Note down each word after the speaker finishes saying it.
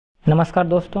नमस्कार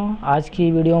दोस्तों, आज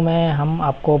की वीडियो में हम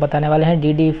आपको बताने वाले हैं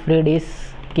डीडी फ्री डिश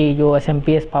की जो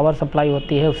एसएमपीएस पावर सप्लाई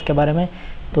होती है उसके बारे में।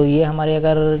 तो ये हमारी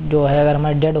अगर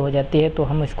हमारी डेड हो जाती है तो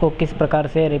हम इसको किस प्रकार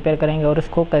से रिपेयर करेंगे और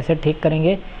इसको कैसे ठीक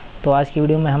करेंगे, तो आज की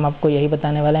वीडियो में हम आपको यही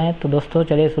बताने वाले हैं। तो दोस्तों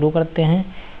चलिए शुरू करते हैं।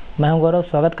 मैं हूं गौरव,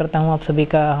 स्वागत करता हूं आप सभी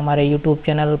का हमारे यूट्यूब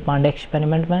चैनल पांडे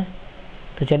एक्सपेरिमेंट में।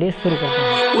 तो चलिए शुरू करते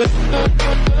हैं।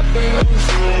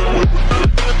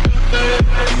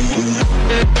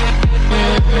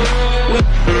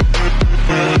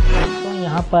 तो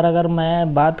यहाँ पर अगर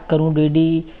मैं बात करूँ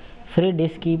डीडी फ्री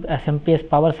डिश की एसएमपीएस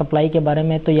पावर सप्लाई के बारे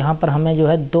में, तो यहाँ पर हमें जो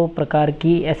है दो प्रकार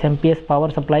की एसएमपीएस पावर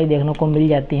सप्लाई देखने को मिल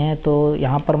जाती हैं। तो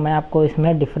यहाँ पर मैं आपको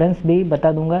इसमें डिफरेंस भी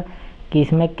बता दूंगा कि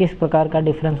इसमें किस प्रकार का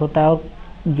डिफरेंस होता है और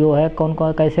जो है कौन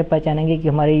कौन कैसे पहचानेंगे कि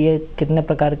हमारी ये कितने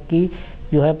प्रकार की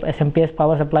जो है एसएमपीएस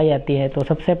पावर सप्लाई आती है। तो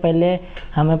सबसे पहले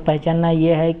हमें पहचानना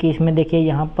ये है कि इसमें देखिए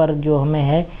यहाँ पर जो हमें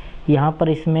है, यहाँ पर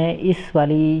इसमें इस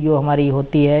वाली जो हमारी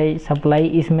होती है सप्लाई,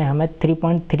 इसमें हमें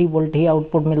 3.3 वोल्ट ही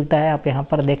आउटपुट मिलता है। आप यहाँ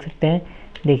पर देख सकते हैं,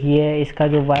 देखिए इसका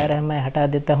जो वायर है मैं हटा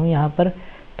देता हूँ यहाँ पर।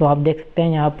 तो आप देख सकते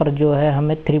हैं यहाँ पर जो है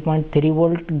हमें 3.3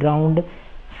 volt ground,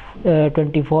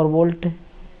 24 volt,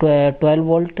 12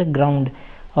 volt ground,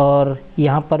 और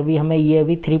यहाँ पर भी हमें ये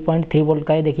भी 3.3 वोल्ट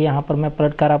का है। देखिए यहाँ पर मैं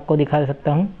पलट कर आपको दिखा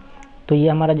सकता हूँ। तो ये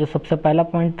हमारा जो सबसे पहला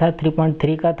पॉइंट था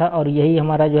 3.3 का था, और यही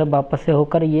हमारा जो है वापस से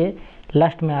होकर ये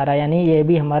लास्ट में आ रहा है, यानी ये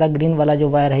भी हमारा ग्रीन वाला जो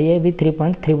वायर है ये भी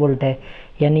 3.3 वोल्ट है।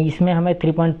 यानी इसमें हमें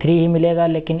 3.3 ही मिलेगा,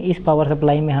 लेकिन इस पावर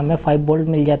सप्लाई में हमें 5 वोल्ट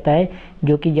मिल जाता है,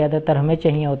 जो कि ज़्यादातर हमें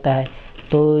चाहिए होता है।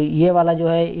 तो ये वाला जो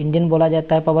है इंडियन बोला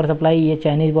जाता है पावर सप्लाई, ये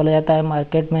चाइनीज़ बोला जाता है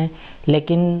मार्केट में।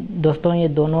 लेकिन दोस्तों ये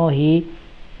दोनों ही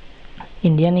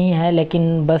इंडियन ही है,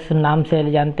 लेकिन बस नाम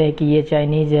से जानते हैं कि ये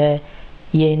चाइनीज़ है,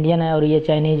 ये इंडियन है और ये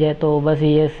चाइनीज़ है। तो बस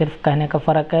ये सिर्फ कहने का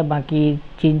फ़र्क है, बाकी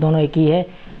चीज़ दोनों एक ही है।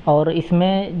 और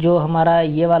इसमें जो हमारा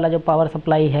ये वाला जो पावर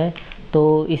सप्लाई है,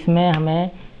 तो इसमें हमें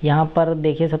यहाँ पर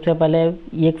देखिए सबसे पहले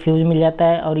एक फ्यूज़ मिल जाता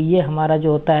है, और ये हमारा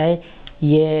जो होता है,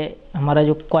 ये हमारा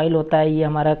जो कॉइल होता है, ये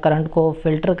हमारा करंट को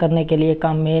फ़िल्टर करने के लिए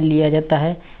काम में लिया जाता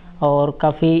है और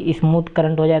काफ़ी स्मूथ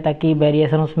करंट हो जाए ताकि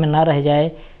वेरिएशन उसमें ना रह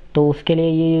जाए। तो उसके लिए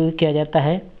ये यूज़ किया जाता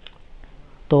है।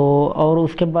 तो और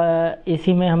उसके बाद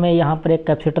इसी में हमें यहाँ पर एक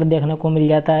कैपेसिटर देखने को मिल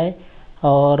जाता है,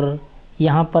 और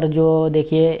यहाँ पर जो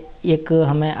देखिए एक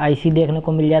हमें आईसी देखने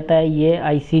को मिल जाता है। ये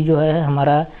आईसी जो है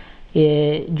हमारा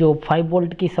ये जो 5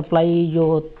 वोल्ट की सप्लाई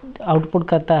जो आउटपुट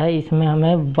करता है, इसमें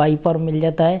हमें वाइपर मिल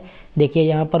जाता है। देखिए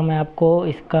यहाँ पर मैं आपको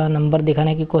इसका नंबर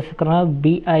दिखाने की कोशिश कर रहा हूँ,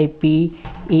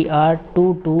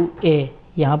 BIPER22A,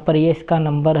 यहाँ पर ये इसका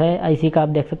नंबर है आईसी का, आप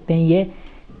देख सकते हैं ये।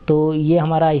 तो ये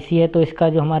हमारा आईसी है। तो इसका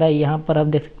जो हमारा यहाँ पर आप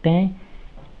देख सकते हैं,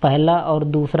 पहला और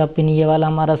दूसरा पिन ये वाला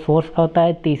हमारा सोर्स का होता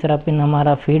है, तीसरा पिन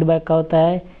हमारा फीडबैक का होता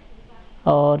है,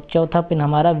 और चौथा पिन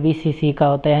हमारा VCC का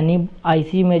होता है। यानी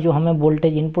आईसी में जो हमें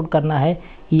वोल्टेज इनपुट करना है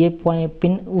ये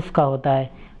पिन उसका होता है।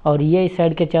 और ये इस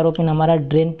साइड के चारों पिन हमारा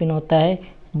ड्रेन पिन होता है,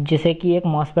 जैसे कि एक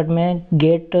मॉसफेट में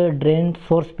गेट ड्रेन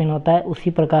सोर्स पिन होता है,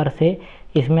 उसी प्रकार से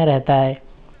इसमें रहता है।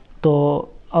 तो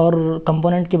और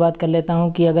कंपोनेंट की बात कर लेता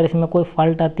हूँ कि अगर इसमें कोई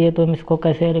फॉल्ट आती है तो हम इसको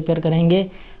कैसे रिपेयर करेंगे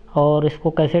और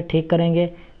इसको कैसे ठीक करेंगे।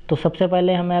 तो सबसे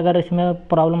पहले हमें अगर इसमें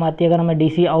प्रॉब्लम आती है, अगर हमें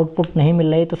डीसी आउटपुट नहीं मिल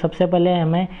रही, तो सबसे पहले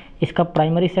हमें इसका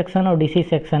प्राइमरी सेक्शन और डीसी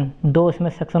सेक्शन, दो इसमें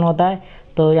सेक्शन होता है।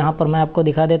 तो यहाँ पर मैं आपको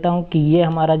दिखा देता हूँ कि ये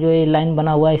हमारा जो ये लाइन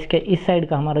बना हुआ है, इसके इस साइड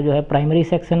का हमारा जो है प्राइमरी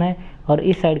सेक्शन है और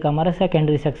इस साइड का हमारा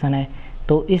सेकेंडरी सेक्शन है।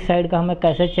 तो इस साइड का हमें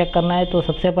कैसे चेक करना है, तो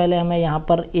सबसे पहले हमें यहाँ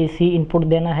पर AC इनपुट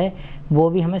देना है, वो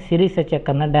भी हमें सीरीज से चेक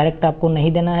करना है, डायरेक्ट आपको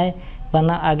नहीं देना है,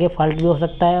 वरना आगे फॉल्ट भी हो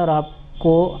सकता है और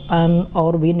आपको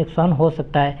और भी नुकसान हो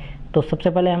सकता है। तो सबसे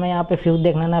पहले हमें यहाँ पे फ्यूज़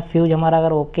देख लेना है, फ्यूज़ हमारा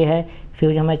अगर ओके है,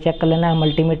 फ्यूज़ हमें चेक कर लेना है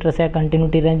मल्टीमीटर से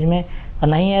कंटिन्यूटी रेंज में, और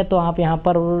नहीं है तो आप यहाँ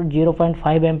पर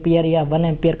 0.5 एम्पियर या 1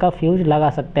 एम्पियर का फ्यूज़ लगा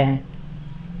सकते हैं।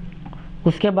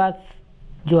 उसके बाद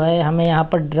जो है हमें यहाँ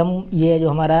पर ड्रम, ये जो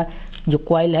हमारा जो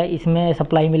कॉइल है इसमें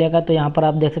सप्लाई मिलेगा। तो यहाँ पर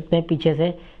आप देख सकते हैं पीछे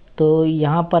से, तो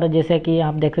यहाँ पर जैसे कि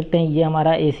आप देख सकते हैं ये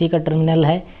हमारा AC का टर्मिनल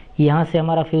है, यहाँ से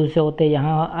हमारा फ्यूज़ से होते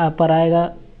यहाँ पर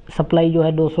आएगा सप्लाई जो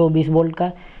है 220 वोल्ट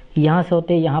का, यहाँ से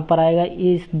होते यहाँ पर आएगा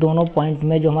इस दोनों पॉइंट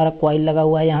में जो हमारा कॉइल लगा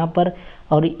हुआ है यहाँ पर,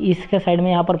 और इसके साइड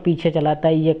में यहाँ पर पीछे चलाता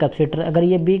है ये कैपेसिटर। अगर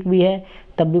ये वीक भी है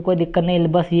तब भी कोई दिक्कत नहीं,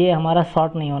 बस ये हमारा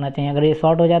शॉर्ट नहीं होना चाहिए। अगर ये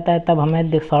शॉर्ट हो जाता है तब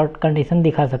हमें शॉर्ट कंडीशन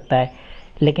दिखा सकता है,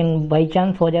 लेकिन बाई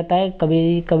चांस हो जाता है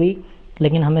कभी कभी,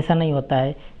 लेकिन हमेशा नहीं होता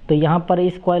है। तो यहाँ पर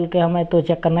इस कॉइल के हमें तो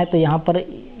चेक करना है, तो यहाँ पर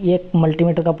एक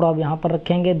मल्टीमीटर का प्रॉब यहाँ पर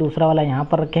रखेंगे, दूसरा वाला यहाँ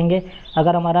पर रखेंगे।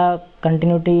 अगर हमारा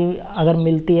कंटिन्यूटी अगर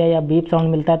मिलती है या बीप साउंड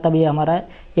मिलता है तब ये हमारा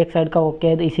एक साइड का ओके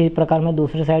है। तो इसी प्रकार में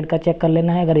दूसरे साइड का चेक कर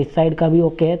लेना है, अगर इस साइड का भी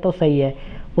ओके है तो सही है।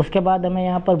 उसके बाद हमें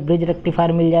यहाँ पर ब्रिज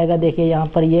रेक्टिफायर मिल जाएगा। देखिए यहाँ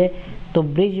पर ये, तो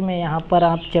ब्रिज में यहाँ पर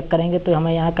आप चेक करेंगे तो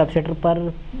हमें यहाँ कैपेसिटर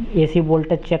पर एसी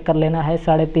वोल्टेज चेक कर लेना है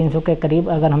 350 के करीब।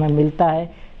 अगर हमें मिलता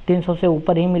है 300 से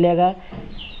ऊपर ही मिलेगा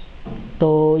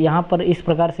तो यहाँ पर इस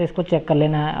प्रकार से इसको चेक कर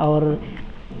लेना है। और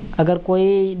अगर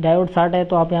कोई डायोड शॉर्ट है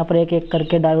तो आप यहाँ पर एक एक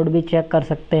करके डायोड भी चेक कर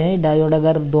सकते हैं। डायोड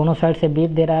अगर दोनों साइड से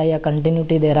बीप दे रहा है या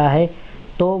कंटिन्यूटी दे रहा है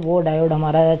तो वो डायोड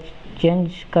हमारा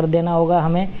चेंज कर देना होगा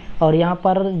हमें। और यहाँ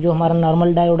पर जो हमारा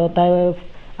नॉर्मल डायोड होता है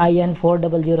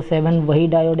IN4007 वही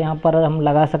डायोड यहाँ पर हम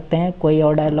लगा सकते हैं, कोई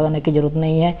और डायोड लगाने की ज़रूरत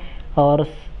नहीं है। और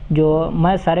जो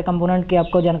मैं सारे कंपोनेंट की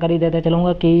आपको जानकारी देते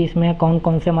चलूँगा कि इसमें कौन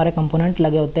कौन से हमारे कंपोनेंट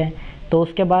लगे होते हैं। तो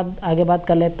उसके बाद आगे बात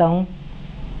कर लेता हूँ।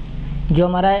 जो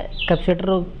हमारा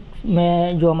कैपेसिटर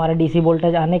में जो हमारा DC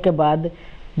वोल्टेज आने के बाद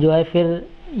जो है फिर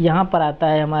यहाँ पर आता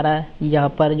है हमारा, यहाँ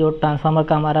पर जो ट्रांसफार्मर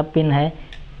का हमारा पिन है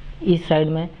इस साइड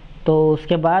में। तो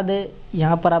उसके बाद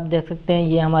यहाँ पर आप देख सकते हैं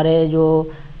ये हमारे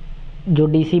जो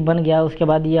DC बन गया। उसके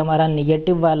बाद ये हमारा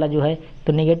निगेटिव वाला जो है,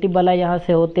 तो निगेटिव वाला यहाँ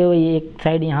से होते हुए ये एक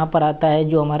साइड यहाँ पर आता है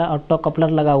जो हमारा ऑटो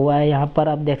कपलर लगा हुआ है। यहाँ पर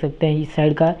आप देख सकते हैं इस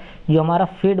साइड का जो हमारा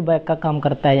फीडबैक का काम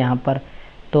करता है यहाँ पर।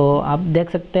 तो आप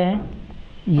देख सकते हैं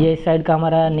ये इस साइड का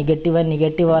हमारा निगेटिव है,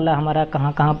 निगेटिव वाला हमारा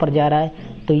कहाँ कहाँ पर जा रहा है।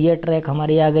 तो ये ट्रैक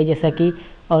हमारी आ गई जैसा कि,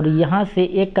 और यहाँ से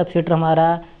एक कैपेसिटर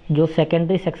हमारा जो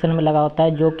सेकेंडरी सेक्शन में लगा होता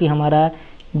है, जो कि हमारा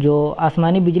जो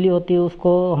आसमानी बिजली होती है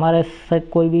उसको हमारे से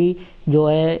कोई भी जो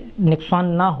है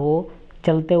नुकसान ना हो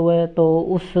चलते हुए, तो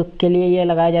उसके लिए ये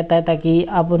लगाया जाता है। ताकि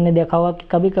आपने देखा होगा कि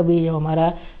कभी कभी जो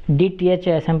हमारा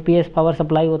DTH SMPS पावर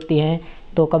सप्लाई होती है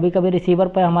तो कभी कभी रिसीवर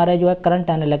पर हमारा जो है करंट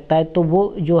आने लगता है, तो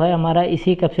वो जो है हमारा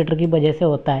इसी कैपेसिटर की वजह से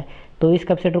होता है। तो इस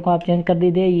कैपेसिटर को आप चेंज कर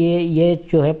दीजिए, ये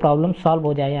जो है प्रॉब्लम सॉल्व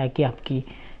हो जाएगी आपकी।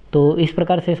 तो इस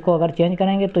प्रकार से इसको अगर चेंज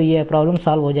करेंगे तो ये प्रॉब्लम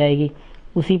सॉल्व हो जाएगी।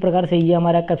 उसी प्रकार से ये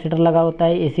हमारा कैपेसिटर लगा होता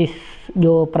है इसी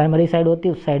जो प्राइमरी साइड होती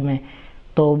है उस साइड में।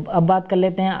 तो अब बात कर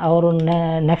लेते हैं और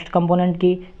नेक्स्ट कंपोनेंट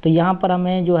की। तो यहाँ पर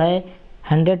हमें जो है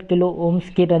 100 किलो ओम्स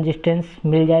की रेजिस्टेंस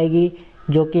मिल जाएगी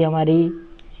जो कि हमारी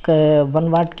 1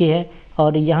 वाट की है।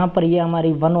 और यहाँ पर ये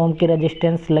हमारी 1 ओम की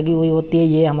रेजिस्टेंस लगी हुई होती है,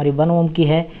 ये हमारी 1 ओम की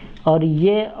है। और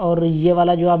ये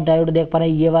वाला जो आप डायोड देख पा रहे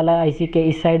हैं, ये वाला IC के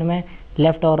इस साइड में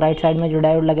लेफ्ट और राइट साइड में जो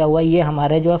डायोड लगा हुआ है ये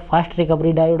हमारे जो है फास्ट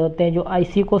रिकवरी डायोड होते हैं जो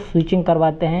IC को स्विचिंग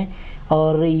करवाते हैं।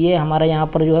 और ये हमारा यहाँ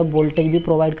पर जो है वोल्टेज भी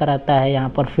प्रोवाइड कराता है, यहाँ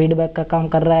पर फीडबैक का काम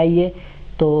कर रहा है ये।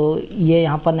 तो ये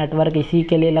यहाँ पर नेटवर्क इसी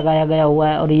के लिए लगाया गया हुआ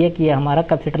है। और ये हमारा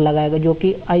कैपेसिटर लगाया गया जो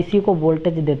कि IC को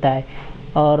वोल्टेज देता है।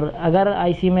 और अगर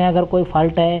IC में अगर कोई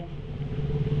फॉल्ट है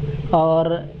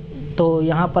और तो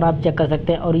यहाँ पर आप चेक कर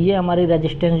सकते हैं। और ये हमारी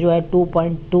रेजिस्टेंस जो है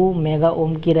 2.2 मेगा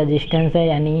ओम की रेजिस्टेंस है,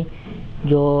 यानी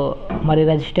जो हमारी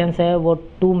रेजिस्टेंस है वो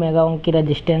 2 मेगा ओम की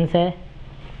रेजिस्टेंस है।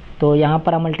 तो यहाँ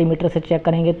पर आप मल्टीमीटर से चेक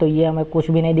करेंगे तो ये हमें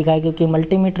कुछ भी नहीं दिखाएगा, क्योंकि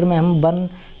मल्टीमीटर में हम 1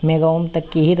 मेगा ओम तक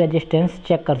की ही रेजिस्टेंस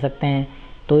चेक कर सकते हैं।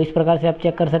 तो इस प्रकार से आप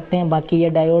चेक कर सकते हैं। बाकी ये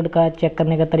डायोड का चेक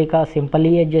करने का तरीका सिंपल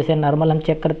ही है, जैसे नॉर्मल हम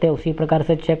चेक करते हैं उसी प्रकार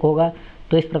से चेक होगा।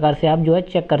 तो इस प्रकार से आप जो है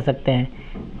चेक कर सकते हैं।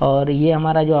 और ये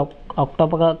हमारा जो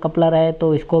ऑक्टो कपलर है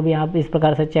तो इसको भी आप इस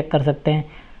प्रकार से चेक कर सकते हैं।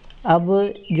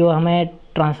 अब जो हमें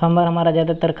ट्रांसफार्मर हमारा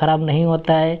ज़्यादातर ख़राब नहीं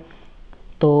होता है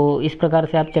तो इस प्रकार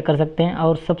से आप चेक कर सकते हैं।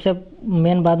 और सबसे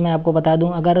मेन बात मैं आपको बता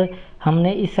दूं, अगर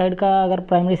हमने इस साइड का अगर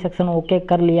प्राइमरी सेक्शन ओके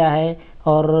कर लिया है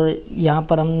और यहाँ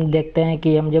पर हम देखते हैं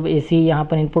कि हम जब AC यहाँ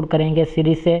पर इनपुट करेंगे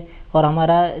सीरीज से और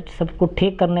हमारा सब कुछ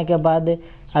ठीक करने के बाद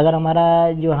अगर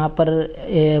हमारा जो यहाँ पर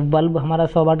बल्ब हमारा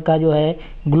 100 वाट का जो है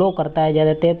ग्लो करता है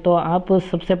ज़्यादा तेज, तो आप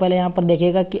सबसे पहले यहाँ पर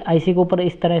देखिएगा कि IC के ऊपर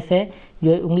इस तरह से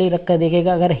जो उंगली रख कर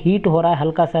देखिएगा, अगर हीट हो रहा है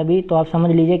हल्का सा भी तो आप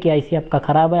समझ लीजिए कि IC आपका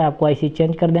ख़राब है, आपको IC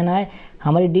चेंज कर देना है,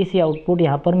 हमारी DC आउटपुट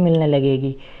यहाँ पर मिलने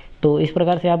लगेगी। तो इस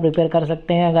प्रकार से आप रिपेयर कर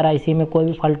सकते हैं। अगर IC में कोई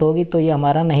भी फॉल्ट होगी तो ये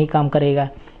हमारा नहीं काम करेगा,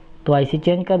 तो IC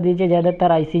चेंज कर दीजिए।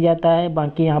 ज़्यादातर IC जाता है,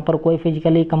 बाकी यहाँ पर कोई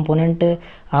फिजिकली कंपोनेंट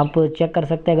आप चेक कर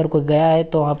सकते हैं। अगर कोई गया है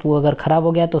तो आप वो अगर ख़राब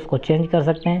हो गया तो उसको चेंज कर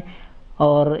सकते हैं।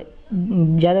 और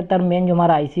ज़्यादातर मेन जो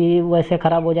हमारा IC वैसे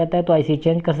ख़राब हो जाता है तो IC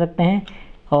चेंज कर सकते हैं।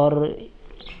 और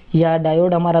या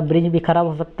डायोड हमारा ब्रिज भी ख़राब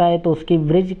हो सकता है, तो उसकी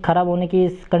ब्रिज ख़राब होने की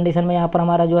इस कंडीशन में यहाँ पर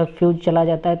हमारा जो है फ्यूज चला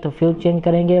जाता है, तो फ्यूज चेंज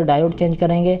करेंगे, डायोड चेंज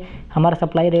करेंगे, हमारा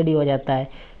सप्लाई रेडी हो जाता है।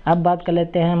 अब बात कर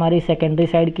लेते हैं हमारी सेकेंडरी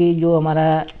साइड की। जो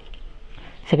हमारा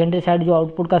सेकेंडरी साइड जो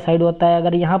आउटपुट का साइड होता है,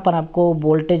 अगर यहाँ पर आपको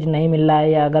वोल्टेज नहीं मिल रहा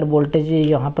है या अगर वोल्टेज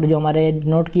यहाँ पर जो हमारे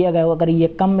नोट किया गया हो अगर ये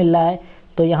कम मिल रहा है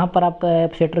तो यहाँ पर आप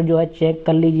कैपेसिटर जो है चेक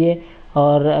कर लीजिए।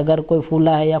 और अगर कोई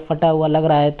फूला है या फटा हुआ लग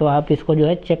रहा है तो आप इसको जो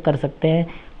है चेक कर सकते हैं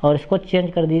और इसको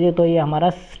चेंज कर दीजिए तो ये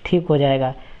हमारा ठीक हो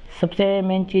जाएगा। सबसे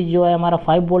मेन चीज़ जो है हमारा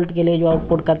 5 वोल्ट के लिए जो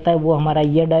आउटपुट करता है वो हमारा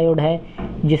ये डायोड है,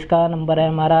 जिसका नंबर है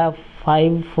हमारा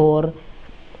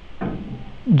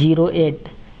 5408।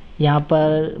 यहाँ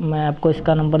पर मैं आपको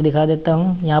इसका नंबर दिखा देता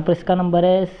हूँ। यहाँ पर इसका नंबर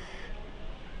है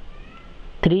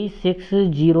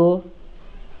 360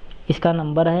 इसका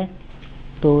नंबर है।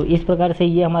 तो इस प्रकार से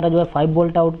ये हमारा जो है 5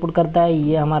 वोल्ट आउटपुट करता है।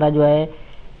 ये हमारा जो है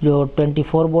जो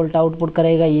 24 वोल्ट आउटपुट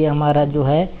करेगा। ये हमारा जो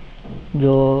है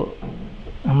जो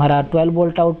हमारा 12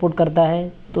 वोल्ट आउटपुट करता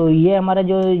है। तो ये हमारा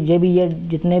जो ये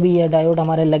जितने भी ये डायोड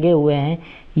हमारे लगे हुए हैं,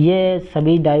 ये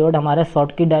सभी डायोड हमारे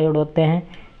शॉर्ट की डायोड होते हैं।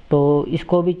 तो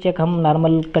इसको भी चेक हम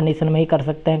नॉर्मल कंडीशन में ही कर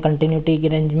सकते हैं, कंटिन्यूटी की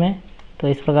रेंज में। तो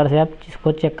इस प्रकार से आप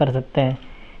इसको चेक कर सकते हैं।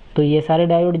 तो ये सारे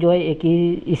डायोड जो है एक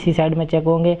ही इसी साइड में चेक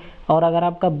होंगे। और अगर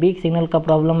आपका वीक सिग्नल का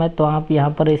प्रॉब्लम है तो आप यहाँ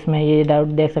पर इसमें ये डायोड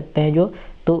देख सकते हैं जो,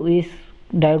 तो इस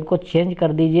डायोड को चेंज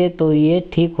कर दीजिए तो ये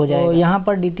ठीक हो जाएगा। तो यहाँ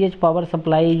पर डीटीएच पावर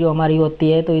सप्लाई जो हमारी होती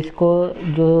है, तो इसको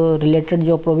जो रिलेटेड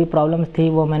जो भी प्रॉब्लम्स थी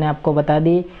वो मैंने आपको बता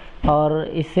दी, और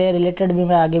इससे रिलेटेड भी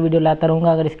मैं आगे वीडियो लाता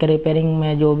रहूँगा। अगर इसके रिपेयरिंग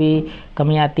में जो भी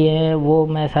कमी आती है वो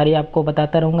मैं सारी आपको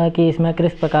बताता रहूँगा कि इसमें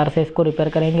किस प्रकार से इसको रिपेयर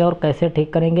करेंगे और कैसे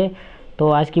ठीक करेंगे। तो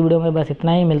आज की वीडियो में बस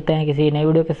इतना ही। मिलते हैं किसी नई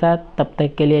वीडियो के साथ, तब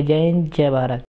तक के लिए जय हिंद, जय भारत।